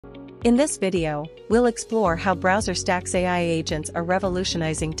In this video, we'll explore how BrowserStack AI agents are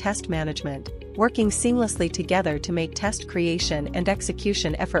revolutionizing test management, working seamlessly together to make test creation and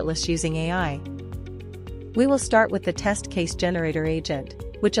execution effortless using AI. We will start with the Test Case Generator agent,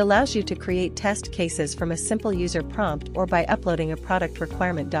 which allows you to create test cases from a simple user prompt or by uploading a product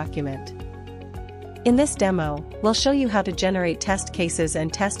requirement document. In this demo, we'll show you how to generate test cases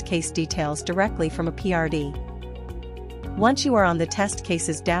and test case details directly from a PRD. Once you are on the Test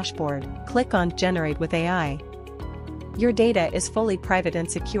Cases dashboard, click on Generate with AI. Your data is fully private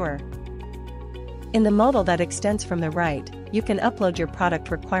and secure. In the modal that extends from the right, you can upload your product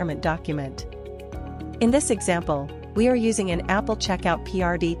requirement document. In this example, we are using an Apple Checkout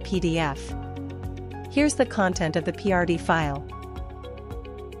PRD PDF. Here's the content of the PRD file.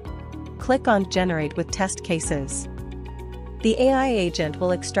 Click on Generate with Test Cases. The AI agent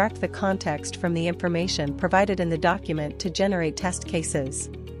will extract the context from the information provided in the document to generate test cases.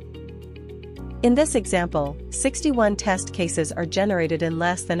 In this example, 61 test cases are generated in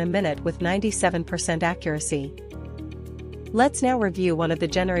less than a minute with 97% accuracy. Let's now review one of the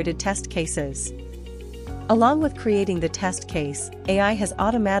generated test cases. Along with creating the test case, AI has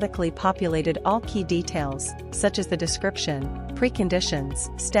automatically populated all key details, such as the description,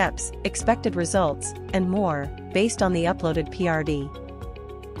 preconditions, steps, expected results, and more, based on the uploaded PRD.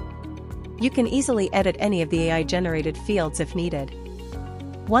 You can easily edit any of the AI-generated fields if needed.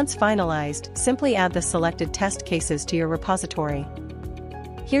 Once finalized, simply add the selected test cases to your repository.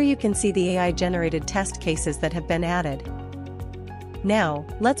 Here you can see the AI-generated test cases that have been added. Now,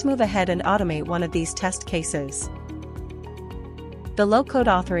 let's move ahead and automate one of these test cases. The low-code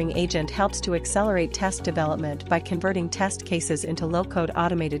authoring agent helps to accelerate test development by converting test cases into low-code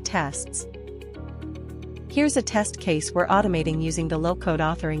automated tests. Here's a test case we're automating using the low-code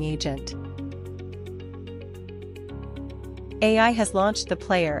authoring agent. AI has launched the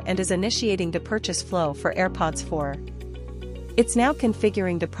player and is initiating the purchase flow for AirPods 4. It's now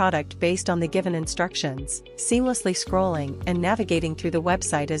configuring the product based on the given instructions, seamlessly scrolling and navigating through the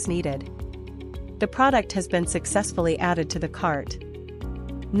website as needed. The product has been successfully added to the cart.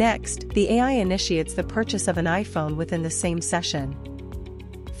 Next, the AI initiates the purchase of an iPhone within the same session.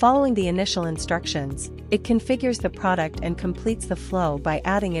 Following the initial instructions, it configures the product and completes the flow by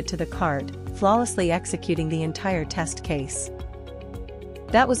adding it to the cart, flawlessly executing the entire test case.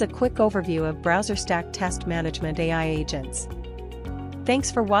 That was a quick overview of BrowserStack Test Management AI Agents. Thanks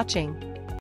for watching.